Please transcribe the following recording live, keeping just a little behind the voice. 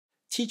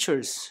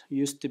teachers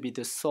used to be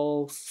the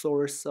sole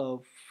source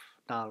of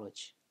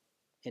knowledge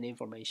and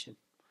information.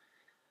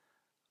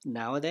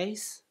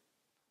 Nowadays,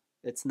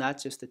 it's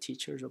not just the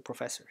teachers or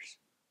professors.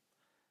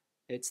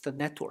 It's the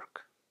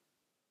network.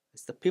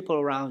 It's the people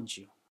around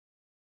you.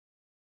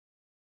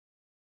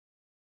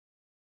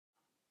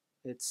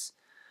 It's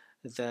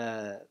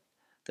the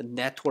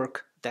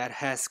network that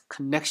has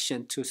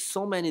connection to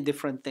so many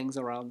different things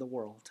around the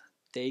world.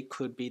 They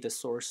could be the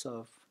source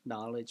of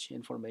knowledge,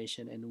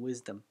 information, and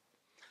wisdom.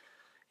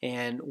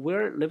 And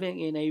we're living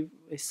in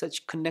a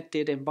such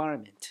connected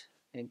environment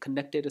and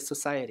connected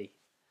society.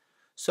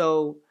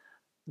 So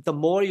the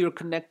more you're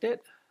connected,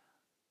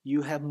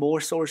 you have more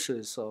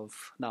sources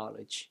of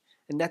knowledge.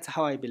 And that's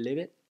how I believe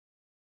it.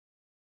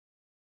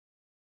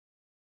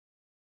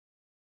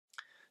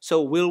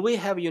 So will we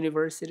have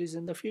universities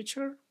in the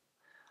future?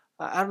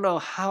 I don't know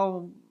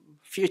how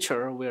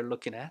future we're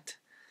looking at,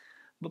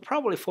 but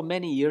probably for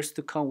many years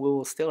to come, we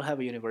will still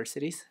have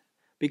universities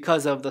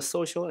because of the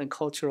social and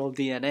cultural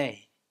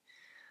DNA,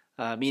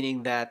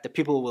 meaning that the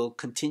people will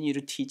continue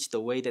to teach the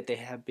way that they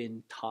have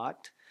been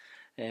taught,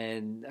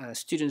 and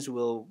students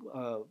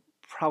will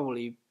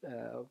probably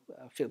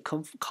feel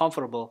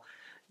comfortable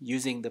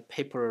using the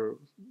paper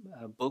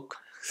book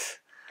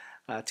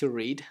to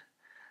read.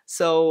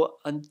 So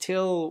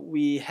until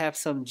we have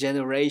some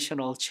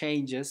generational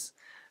changes,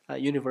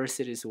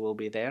 universities will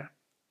be there.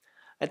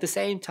 At the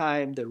same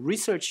time, the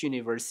research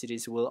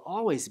universities will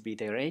always be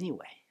there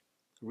anyway.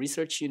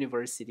 Research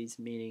universities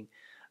meaning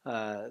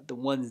the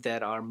ones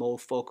that are more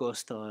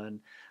focused on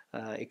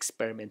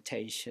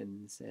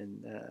experimentations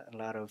and a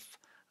lot of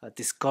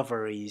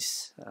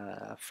discoveries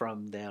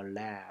from their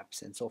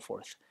labs and so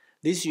forth.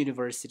 These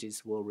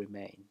universities will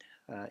remain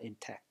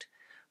intact.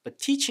 But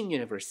teaching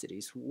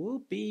universities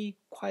will be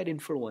quite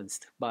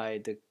influenced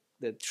by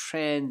the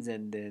trends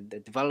and the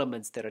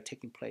developments that are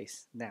taking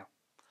place now.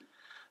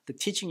 The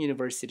teaching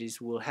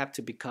universities will have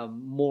to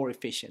become more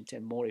efficient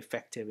and more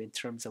effective in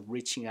terms of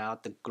reaching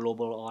out the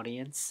global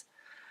audience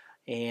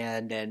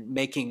and then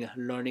making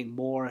learning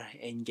more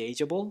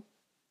engageable.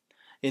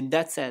 In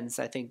that sense,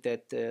 I think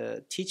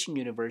that teaching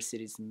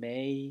universities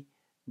may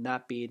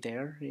not be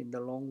there in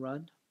the long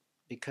run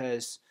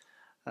because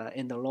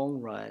in the long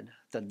run,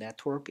 the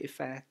network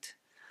effect,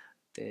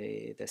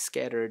 the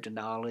scattered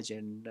knowledge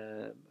and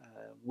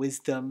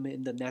wisdom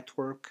in the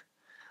network,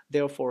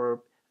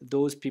 therefore,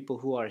 those people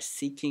who are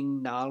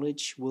seeking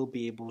knowledge will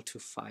be able to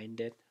find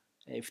it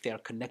if they are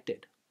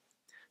connected.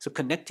 So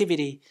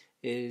connectivity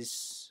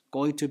is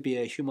going to be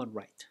a human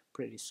right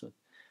pretty soon.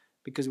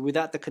 Because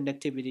without the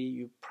connectivity,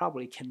 you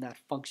probably cannot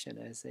function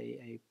as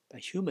a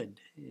human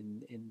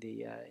in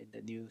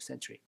the new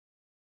century.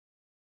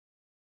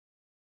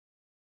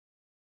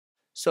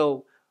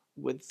 So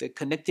with the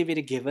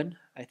connectivity given,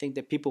 I think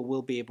that people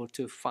will be able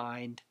to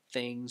find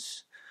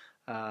things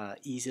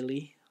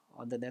easily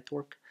on the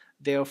network.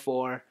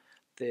 Therefore,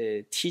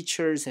 the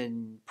teachers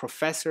and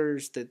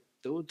professors,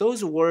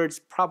 those words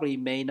probably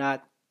may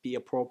not be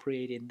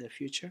appropriate in the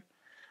future.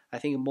 I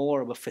think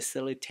more of a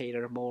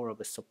facilitator, more of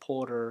a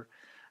supporter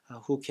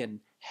who can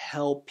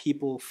help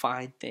people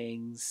find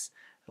things,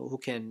 who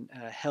can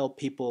help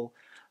people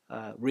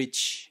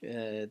reach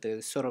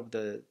the sort of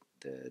the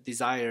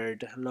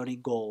desired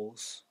learning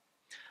goals.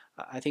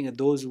 I think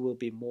those will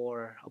be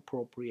more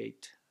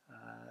appropriate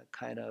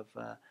kind of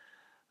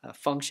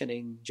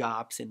functioning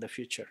jobs in the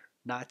future,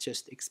 not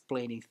just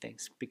explaining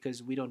things,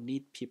 because we don't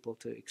need people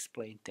to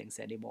explain things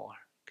anymore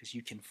because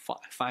you can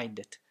find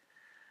it.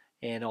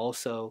 And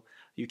also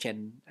you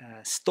can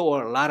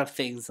store a lot of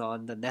things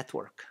on the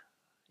network.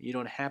 You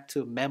don't have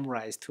to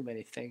memorize too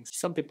many things.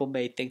 Some people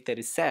may think that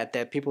it's sad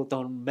that people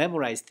don't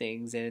memorize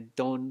things and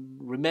don't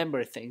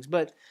remember things,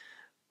 but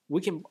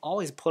we can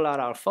always pull out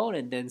our phone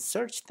and then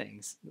search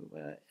things.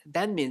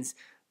 That means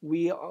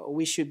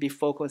we should be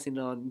focusing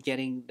on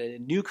getting the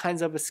new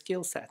kinds of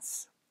skill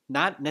sets,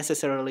 not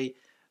necessarily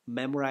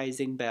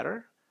memorizing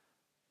better,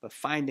 but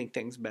finding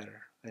things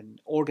better and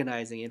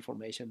organizing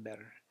information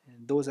better.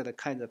 And those are the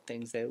kinds of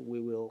things that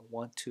we will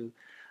want to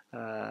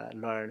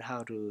learn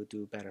how to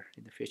do better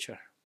in the future.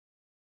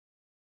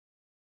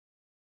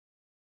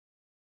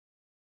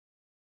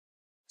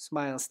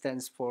 SMILE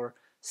stands for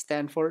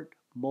Stanford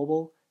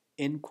Mobile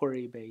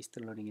Inquiry-Based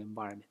Learning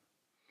Environment.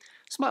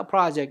 SMILE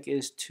project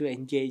is to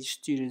engage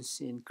students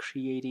in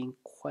creating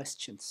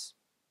questions.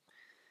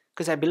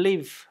 Because I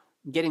believe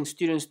getting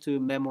students to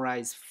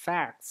memorize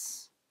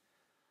facts,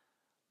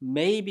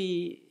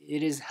 maybe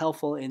it is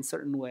helpful in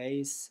certain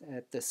ways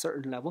at a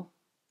certain level,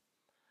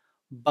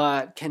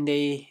 but can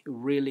they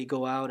really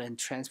go out and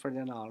transfer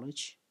their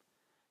knowledge?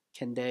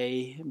 Can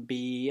they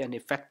be an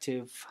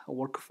effective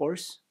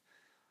workforce?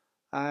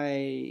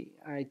 I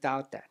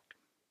doubt that.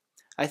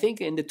 I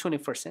think in the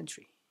 21st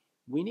century,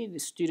 we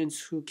need students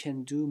who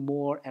can do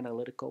more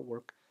analytical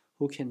work,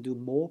 who can do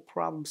more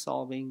problem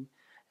solving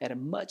at a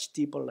much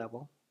deeper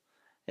level.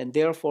 And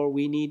therefore,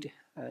 we need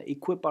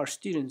equip our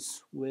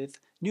students with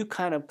new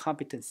kind of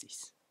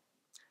competencies,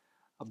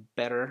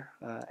 better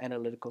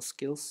analytical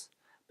skills,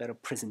 better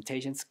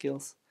presentation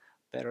skills,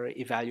 better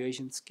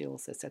evaluation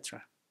skills,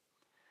 etc.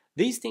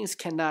 These things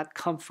cannot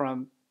come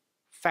from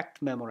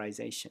fact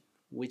memorization,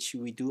 which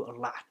we do a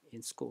lot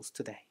in schools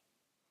today.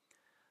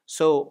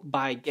 So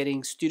by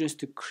getting students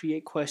to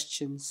create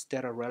questions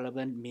that are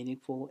relevant,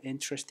 meaningful,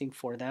 interesting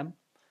for them,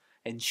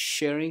 and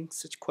sharing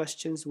such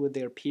questions with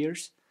their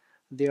peers,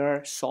 they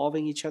are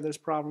solving each other's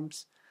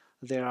problems,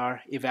 they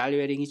are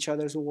evaluating each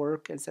other's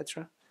work,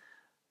 etc.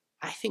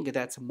 I think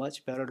that's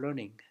much better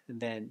learning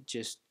than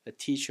just a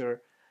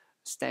teacher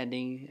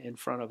standing in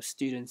front of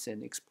students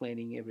and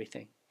explaining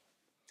everything.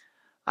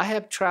 I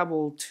have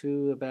traveled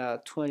to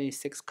about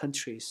 26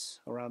 countries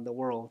around the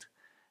world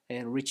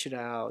and reached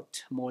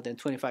out more than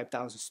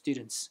 25,000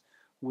 students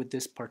with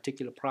this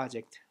particular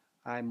project.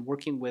 I'm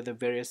working with the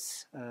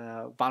various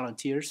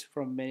volunteers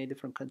from many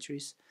different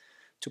countries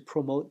to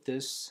promote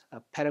this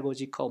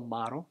pedagogical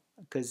model,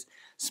 because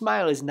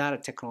Smile is not a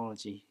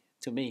technology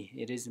to me.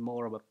 It is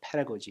more of a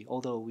pedagogy,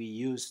 although we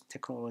use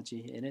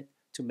technology in it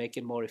to make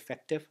it more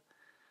effective.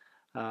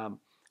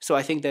 So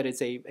I think that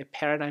it's a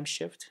paradigm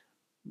shift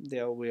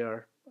that we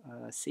are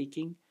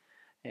seeking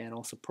and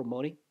also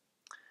promoting.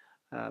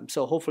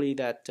 So hopefully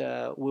that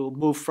we'll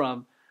move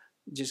from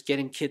just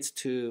getting kids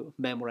to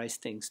memorize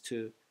things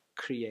to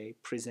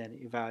create, present,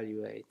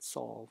 evaluate,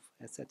 solve,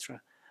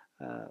 etc.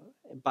 Uh,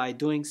 by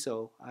doing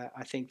so,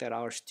 I think that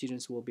our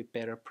students will be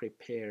better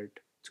prepared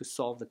to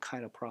solve the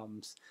kind of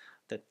problems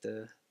that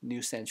the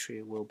new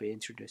century will be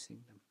introducing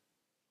them.